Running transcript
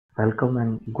Welcome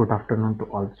and good afternoon to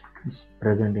all students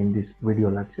present in this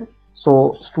video lecture.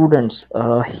 So students,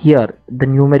 here the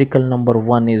numerical number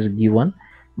 1 is given,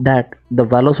 that the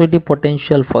velocity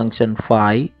potential function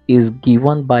phi is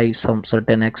given by some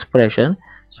certain expression.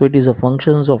 So it is a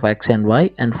functions of x and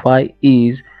y, and phi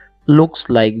is looks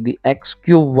like the x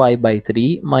cube y by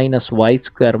 3 minus y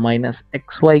square minus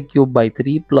xy cube by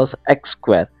 3 plus x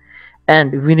square,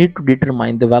 and we need to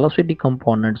determine the velocity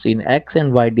components in x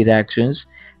and y directions,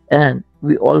 and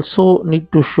we also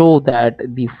need to show that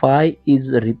the phi is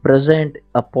represent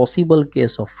a possible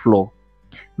case of flow,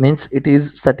 means it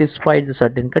is satisfied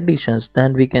certain conditions,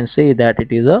 then we can say that it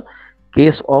is a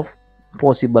case of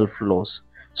possible flows.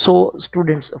 So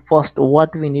students, first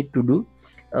what we need to do,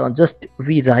 just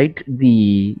we write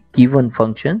the given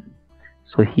function.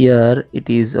 So here it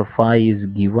is a phi is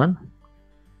given,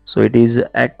 so it is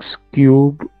x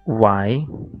cube y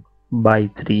by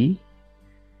 3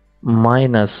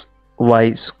 minus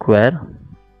y square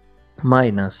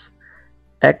minus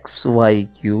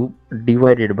xy cube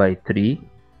divided by 3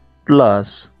 plus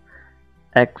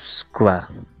x square.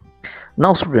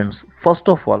 Now students, first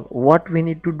of all, what we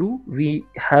need to do, we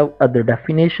have other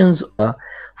definitions of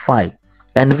phi,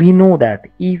 and we know that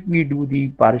if we do the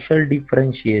partial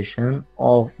differentiation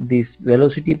of this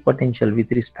velocity potential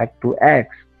with respect to x,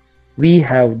 we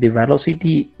have the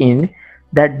velocity in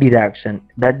that direction.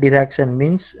 That direction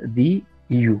means the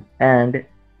u, and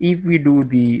if we do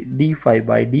the d phi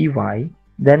by dy,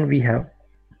 then we have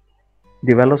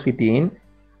the velocity in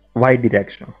y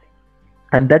direction,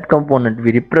 and that component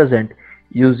we represent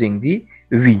using the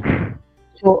v.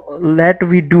 So let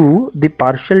we do the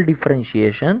partial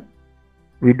differentiation.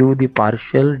 We do the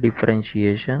partial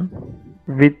differentiation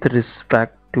with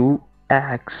respect to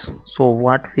x. So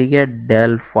what we get,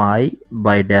 del phi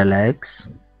by del x,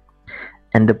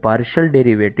 and the partial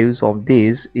derivatives of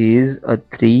this is a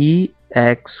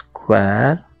 3x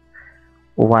square,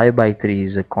 y by 3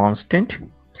 is a constant,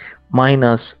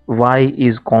 minus y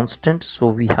is constant, so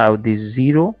we have this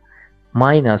 0,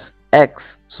 minus x,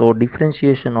 so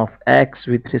differentiation of x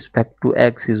with respect to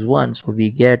x is 1, so we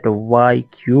get a y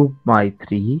cube by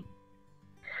 3,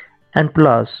 and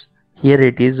plus here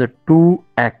it is a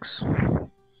 2x.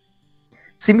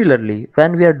 Similarly,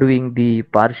 when we are doing the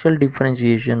partial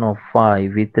differentiation of phi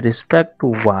with respect to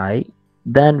y,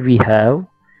 then we have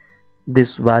this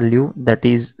value, that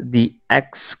is the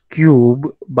x cube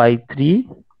by 3,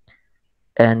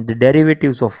 and the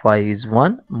derivatives of phi is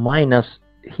 1, minus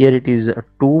here it is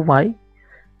 2y,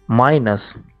 minus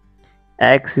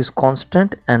x is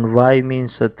constant and y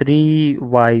means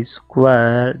 3y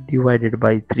square divided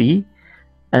by 3,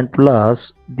 and plus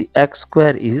the x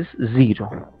square is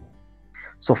 0.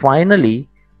 So finally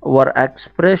our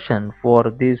expression for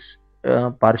this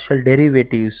partial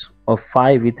derivatives of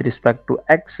phi with respect to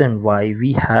x and y,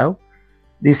 we have,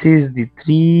 this is the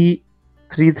 3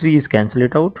 is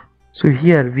cancelled out, so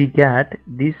here we get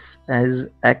this as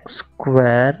x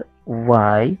square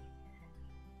y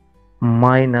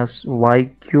minus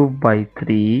y cube by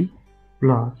 3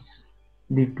 plus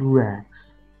the 2x.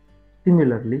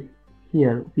 Similarly,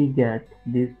 here we get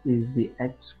this is the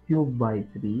x cube by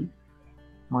 3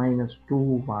 minus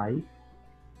 2y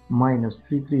minus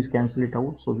 3 is cancelled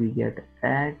out, so we get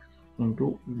x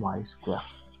into y square.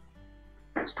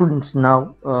 Students,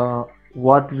 now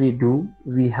what we do,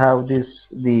 we have this,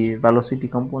 the velocity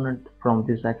component from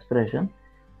this expression,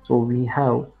 so we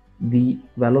have the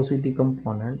velocity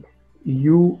component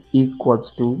u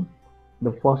equals to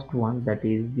the first one, that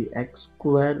is the x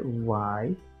square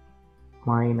y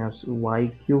minus y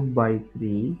cube by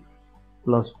 3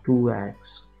 plus 2x,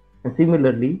 and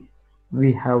similarly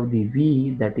we have the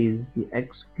v, that is the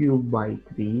x cube by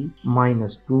 3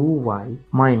 minus 2y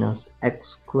minus x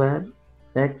square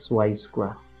xy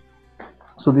square.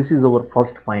 So this is our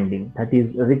first finding that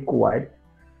is required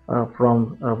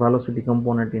from velocity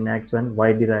component in x and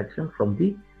y direction from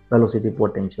the velocity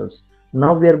potentials.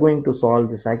 Now we are going to solve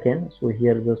the second. So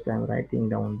here just I am writing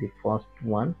down the first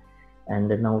one, and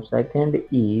now second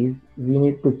is we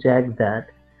need to check that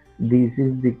this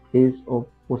is the case of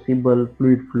possible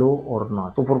fluid flow or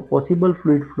not. So for possible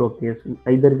fluid flow case,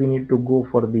 either we need to go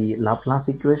for the Laplace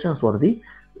equations or the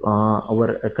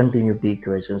our continuity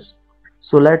equations.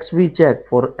 So let's we check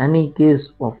for any case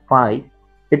of phi,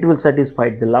 it will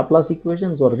satisfy the Laplace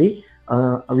equations or the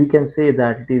we can say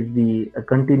that it is the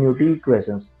continuity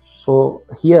equations. So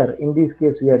here in this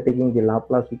case we are taking the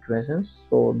Laplace equations.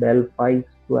 So del phi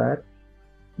square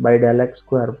by del x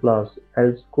square plus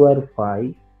L square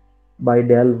phi by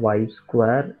del y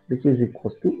square, which is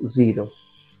equals to 0.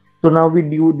 So now we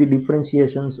do the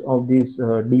differentiations of this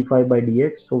d phi by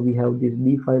dx. So we have this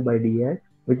d phi by dx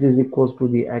which is equals to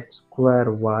the x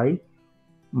square y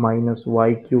minus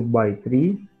y cube by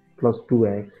 3 plus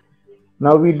 2x.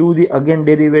 Now we do the again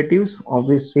derivatives of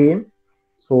the same.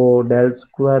 So del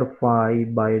square phi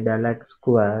by del x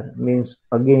square means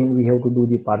again we have to do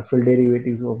the partial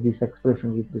derivatives of this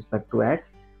expression with respect to x.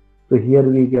 So here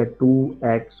we get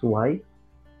 2xy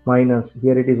minus,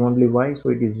 here it is only y, so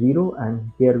it is 0,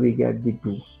 and here we get the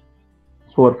 2.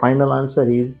 So our final answer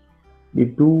is the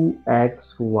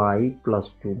 2xy plus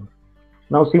 2.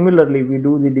 Now similarly we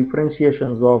do the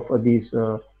differentiations of this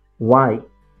y.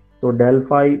 So del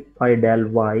phi by del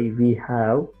y we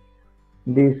have,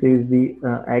 this is the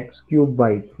x cube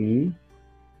by 3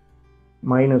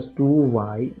 minus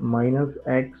 2y minus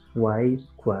xy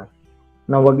square.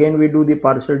 Now again we do the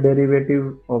partial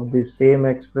derivative of the same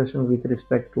expression with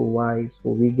respect to y. So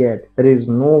we get, there is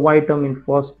no y term in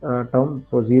first term,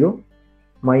 so 0,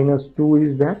 minus 2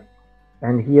 is there,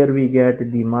 and here we get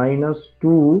the minus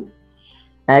 2xy.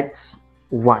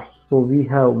 So we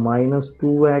have minus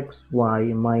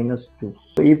 2xy minus 2.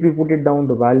 So if we put it down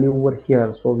the value over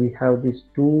here, so we have this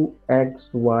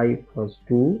 2xy plus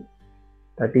 2,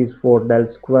 that is for del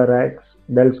square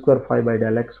phi by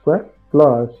del x square,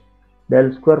 plus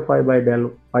del square phi by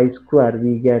del y square,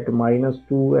 we get minus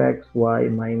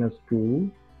 2xy minus 2,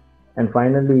 and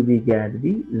finally we get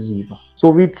the 0. So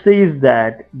which says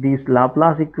that this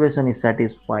Laplace equation is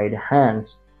satisfied. Hence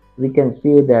we can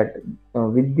say that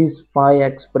with this phi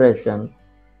expression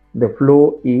the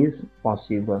flow is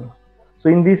possible. So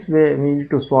in this way we need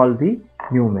to solve the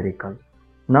numerical.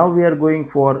 Now we are going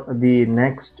for the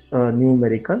next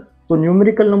numerical. So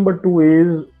numerical number 2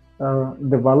 is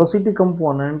the velocity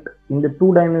component in the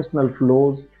two-dimensional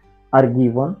flows are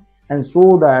given, and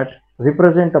so that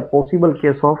represent a possible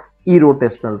case of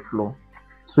irrotational flow.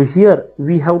 So here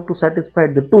we have to satisfy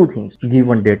the two things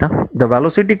given data. The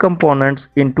velocity components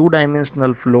in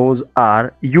two-dimensional flows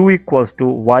are u equals to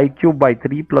y cube by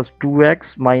 3 plus 2x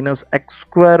minus x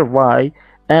square y,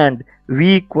 and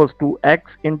v equals to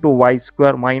x into y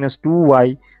square minus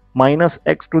 2y minus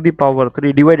x to the power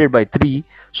 3 divided by 3,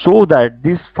 so that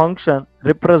this function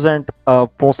represent a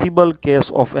possible case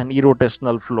of an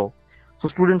irrotational flow. So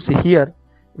students, here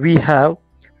we have,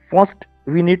 first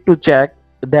we need to check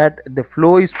that the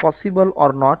flow is possible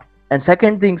or not, and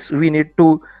second things we need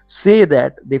to say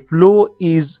that the flow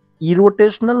is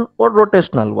irrotational or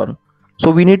rotational one. So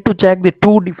we need to check the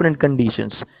two different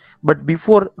conditions. But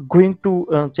before going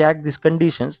to check these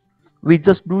conditions, we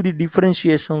just do the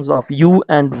differentiations of u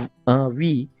and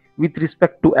v with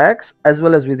respect to x as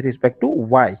well as with respect to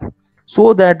y,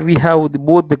 so that we have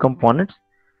both the components.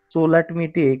 So let me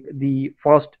take the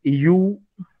first u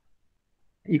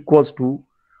equals to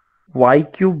y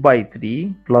cube by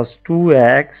 3 plus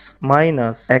 2x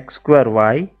minus x square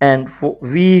y, and for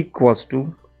v equals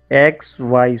to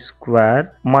xy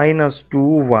square minus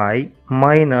 2y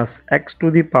minus x to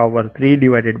the power 3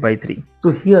 divided by 3.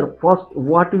 So here first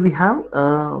what we have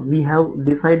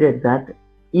decided that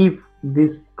if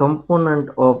this component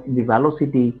of the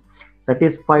velocity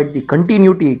satisfied the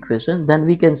continuity equation, then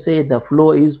we can say the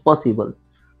flow is possible.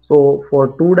 So for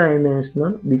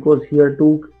two-dimensional, because here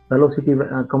two velocity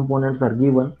components are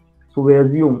given, so we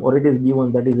assume, or it is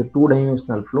given, that is a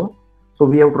two-dimensional flow. So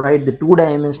we have to write the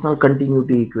two-dimensional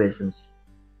continuity equations.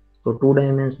 So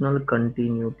two-dimensional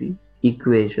continuity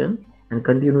equation, and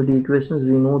continuity equations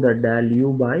we know that del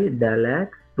u by del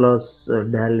x plus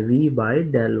del v by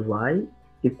del y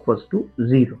equals to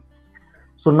 0.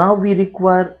 So now we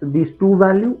require these two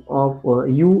values of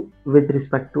u with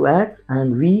respect to x,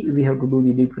 and we have to do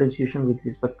the differentiation with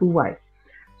respect to y.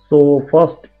 So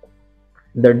first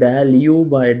the del u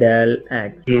by del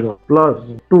x 0 plus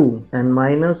 2 and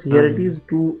minus, here it is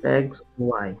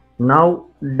 2xy. Now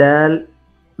del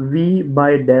v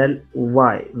by del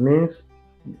y means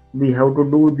we have to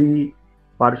do the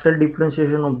partial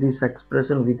differentiation of this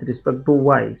expression with respect to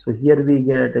y. So here we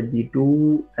get the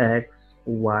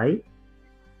 2xy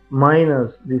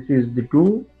minus, this is the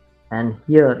 2, and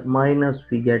here minus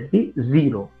we get the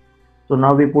 0. So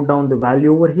now we put down the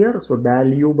value over here. So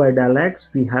del u by del x,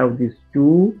 we have this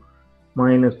 2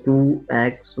 minus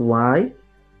 2xy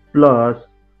plus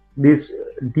this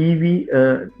dv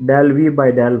del v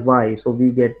by del y, so we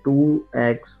get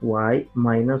 2xy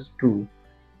minus 2.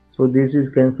 So this is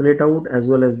cancelled out as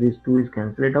well as this 2 is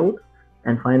cancelled out,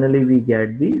 and finally we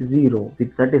get the 0,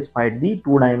 which satisfied the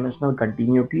two-dimensional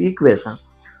continuity equation.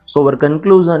 So our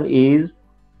conclusion is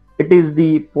it is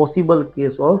the possible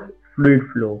case of fluid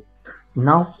flow.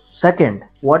 Now second,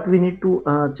 what we need to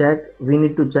check, we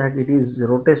need to check it is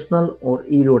rotational or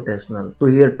irrotational. So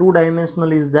here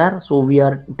two-dimensional is there, so we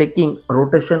are taking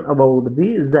rotation about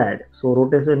the z. So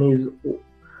rotation is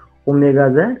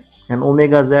omega z, and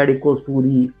omega z equals to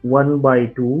the 1 by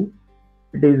 2.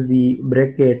 It is the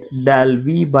bracket del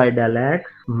v by del x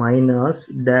minus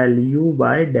del u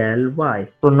by del y.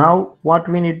 So now what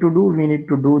we need to do? We need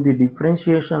to do the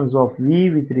differentiations of v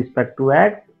with respect to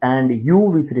x and u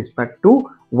with respect to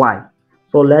y.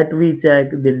 So let me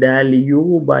check the del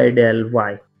u by del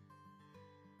y.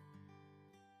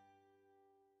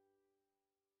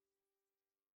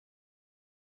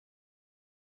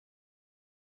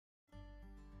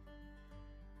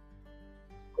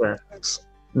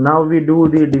 Now we do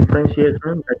the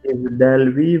differentiation, that is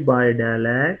del v by del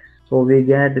x. So we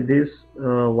get this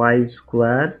y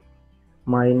square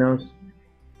minus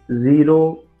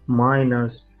 0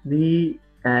 minus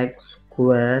 3x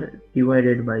square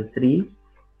divided by 3.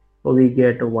 So we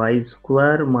get y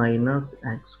square minus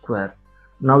x square.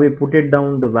 Now we put it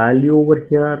down the value over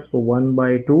here. So 1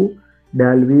 by 2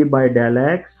 del v by del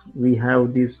x. We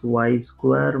have this y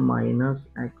square minus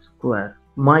x square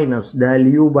minus del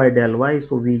u by del y.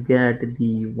 So we get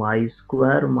the y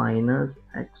square minus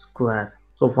x square.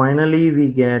 So finally we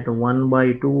get 1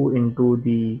 by 2 into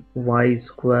the y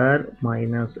square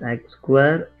minus x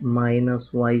square minus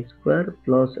y square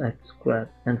plus x square,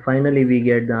 and finally we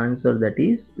get the answer, that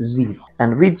is 0,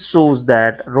 and which shows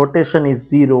that rotation is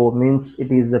 0 means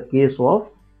it is the case of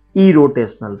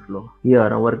irrotational flow. Here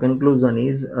our conclusion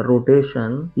is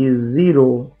rotation is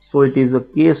 0, so it is a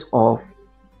case of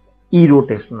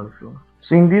irrotational flow.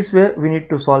 So in this way we need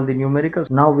to solve the numericals.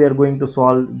 Now we are going to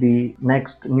solve the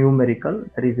next numerical,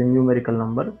 that is a numerical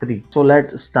number 3. So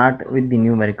let's start with the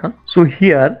numerical. So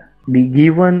here the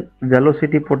given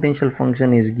velocity potential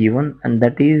function is given, and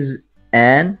that is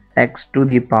n x to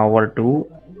the power 2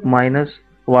 minus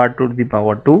y to the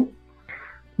power 2.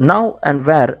 Now, and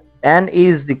where n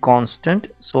is the constant,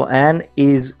 so n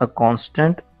is a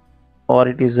constant or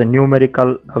it is a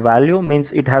numerical value, means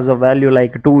it has a value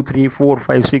like 2, 3, 4,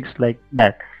 5, 6 like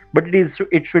that, but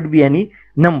it should be any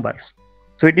numbers.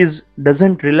 So it is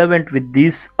doesn't relevant with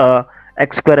this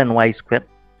x square and y square.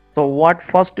 So what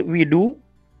first we do,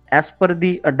 as per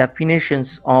the definitions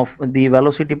of the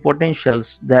velocity potentials,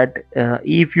 that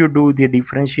if you do the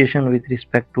differentiation with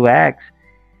respect to x,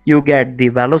 you get the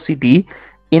velocity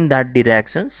in that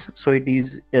directions. So it is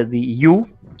the u.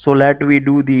 So let we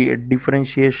do the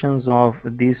differentiations of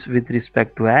this with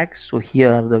respect to x. So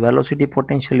here the velocity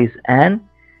potential is n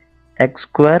x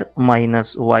square minus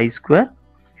y square.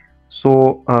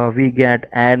 So we get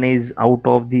n is out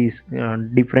of this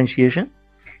differentiation,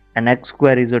 and x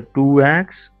square is a 2x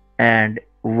and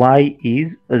y is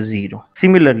a 0.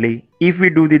 Similarly, if we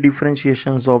do the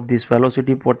differentiations of this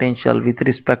velocity potential with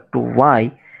respect to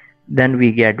y, then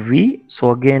we get v.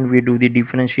 So again we do the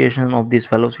differentiation of this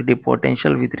velocity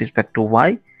potential with respect to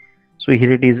y. So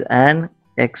here it is n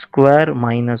x square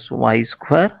minus y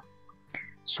square.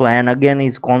 So n again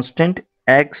is constant,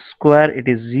 x square it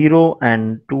is 0,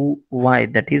 and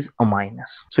 2y, that is a minus.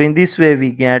 So in this way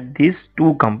we get these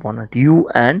two components, u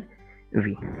and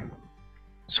v.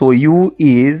 So u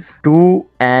is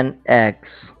 2nx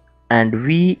and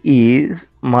v is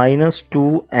minus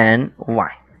 2ny.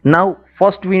 Now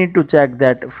first we need to check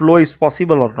that flow is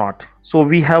possible or not. So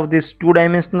we have this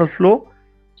two-dimensional flow.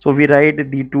 So we write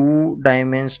the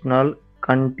two-dimensional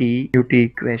continuity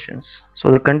equations.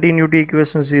 So the continuity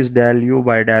equations is del u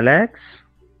by del x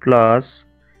plus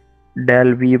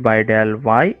del v by del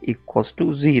y equals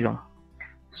to 0.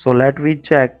 So let me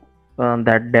check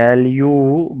that del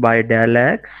u by del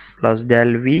x plus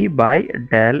del v by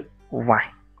del y.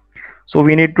 So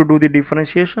we need to do the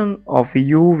differentiation of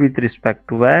u with respect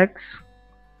to x.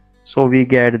 So we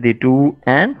get the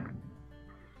 2n,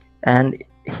 and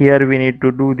here we need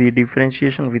to do the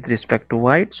differentiation with respect to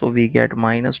y. So we get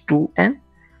minus 2n.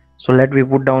 So let me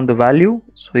put down the value.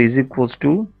 So is equals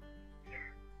to,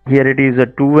 here it is a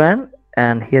 2n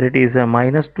and here it is a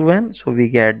minus 2n. So we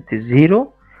get the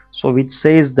 0. So which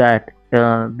says that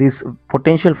this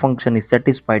potential function is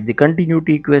satisfied the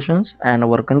continuity equations, and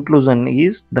our conclusion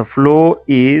is the flow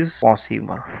is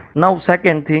possible. Now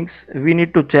second things, we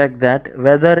need to check that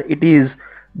whether it is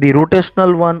the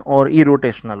rotational one or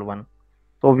irrotational one.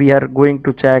 So we are going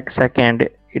to check second,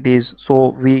 it is, so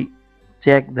we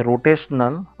check the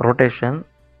rotation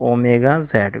omega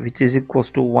z, which is equals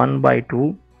to 1 by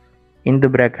 2 in the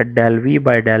bracket del v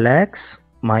by del x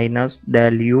minus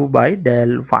del u by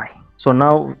del y. So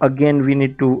now again we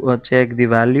need to check the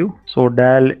value. So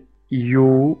del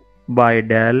u by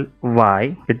del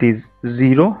y, it is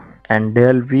 0, and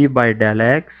del v by del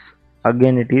x,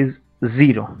 again it is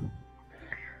 0.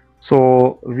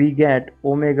 So we get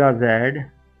omega z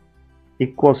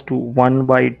equals to 1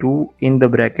 by 2 in the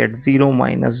bracket 0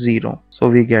 minus 0. So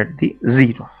we get the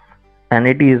 0. and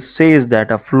it is says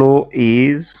that a flow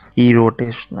is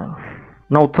irrotational.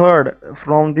 Now third,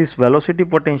 from this velocity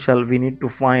potential we need to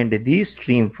find the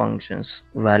stream functions,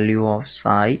 value of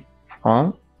psi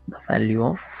from the value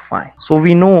of phi. So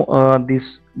we know this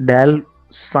del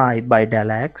psi by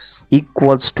del x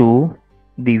equals to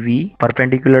the v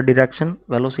perpendicular direction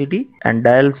velocity, and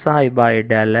del psi by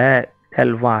del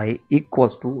y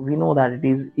equals to, we know that it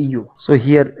is u. So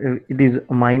here it is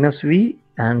minus v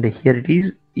and here it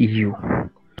is u.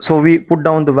 So we put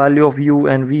down the value of u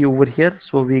and v over here.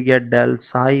 So we get del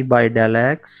psi by del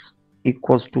x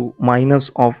equals to minus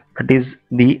of, that is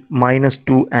the minus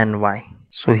 2ny.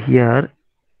 So here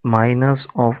minus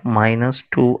of minus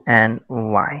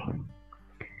 2ny,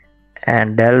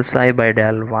 and del psi by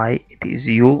del y, it is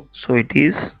u. So it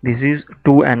is, this is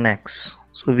 2nx.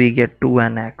 So we get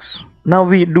 2nx. Now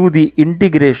we do the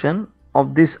integration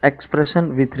of this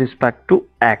expression with respect to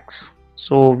x.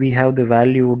 So we have the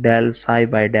value del psi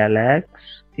by del x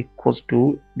equals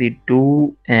to the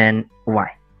 2ny.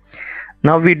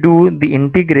 Now we do the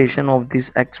integration of this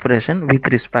expression with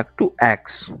respect to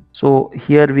x. So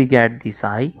here we get the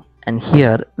psi, and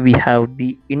here we have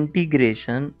the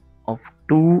integration of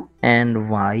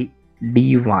 2ny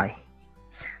dy.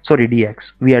 Sorry, dx.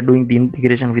 We are doing the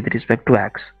integration with respect to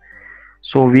x.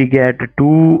 So we get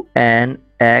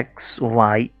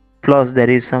 2nxy plus there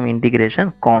is some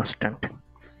integration constant,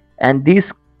 and this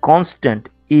constant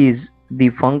is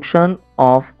the function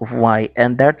of y,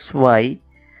 and that's why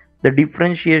the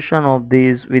differentiation of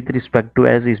this with respect to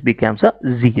s is becomes a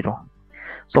 0.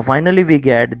 So finally we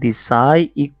get the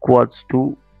psi equals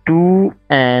to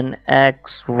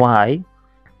 2nxy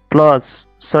plus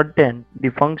certain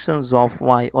the functions of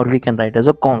y, or we can write as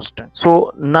a constant.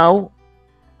 So now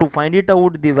to find it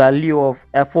out the value of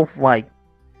f of y,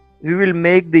 we will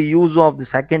make the use of the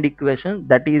second equation,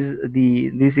 that is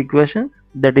this equation,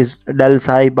 that is del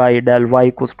psi by del y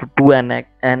equals to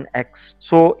 2nx.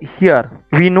 So here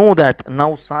we know that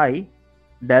now psi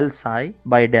del psi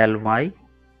by del y.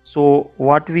 So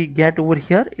what we get over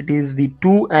here, it is the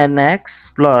 2nx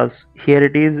plus here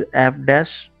it is f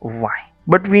dash y.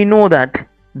 But we know that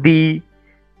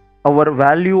our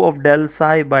value of del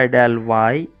psi by del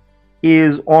y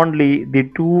is only the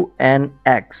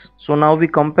 2nx. So now we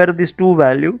compare these two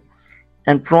values,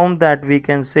 and from that we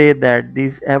can say that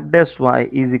this f dash y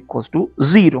is equals to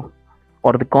 0,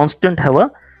 or the constant have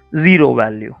a 0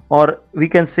 value, or we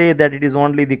can say that it is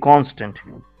only the constant.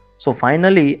 So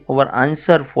finally our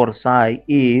answer for psi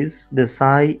is, the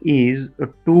psi is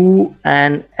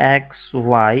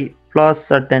 2nxy plus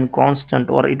certain constant,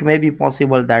 or it may be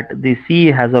possible that the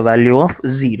c has a value of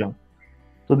 0.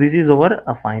 So this is our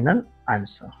final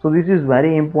answer. So this is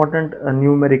very important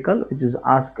numerical which is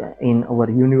asked in our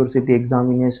university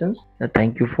examinations.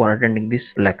 Thank you for attending this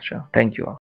lecture. Thank you all.